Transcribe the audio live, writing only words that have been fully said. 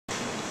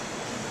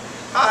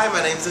Hi,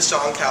 my name is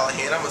Sean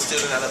Callahan. I'm a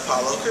student at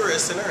Apollo Career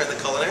Center in the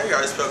Culinary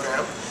Arts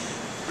program.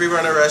 We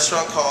run a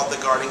restaurant called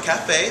the Garden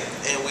Cafe,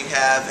 and we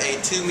have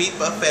a 2-meat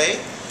buffet,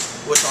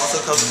 which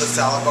also comes with a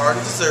salad bar and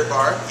a dessert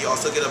bar. You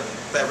also get a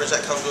beverage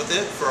that comes with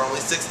it for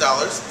only $6.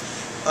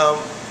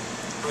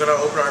 We're going to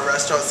open our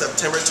restaurant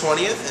September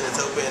 20th, and it's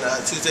open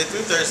Tuesday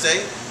through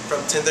Thursday from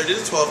 10:30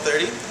 to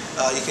 12:30.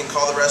 You can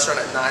call the restaurant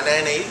at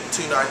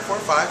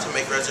 998-2945 to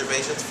make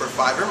reservations for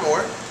 5 or more.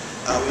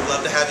 We'd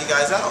love to have you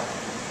guys out.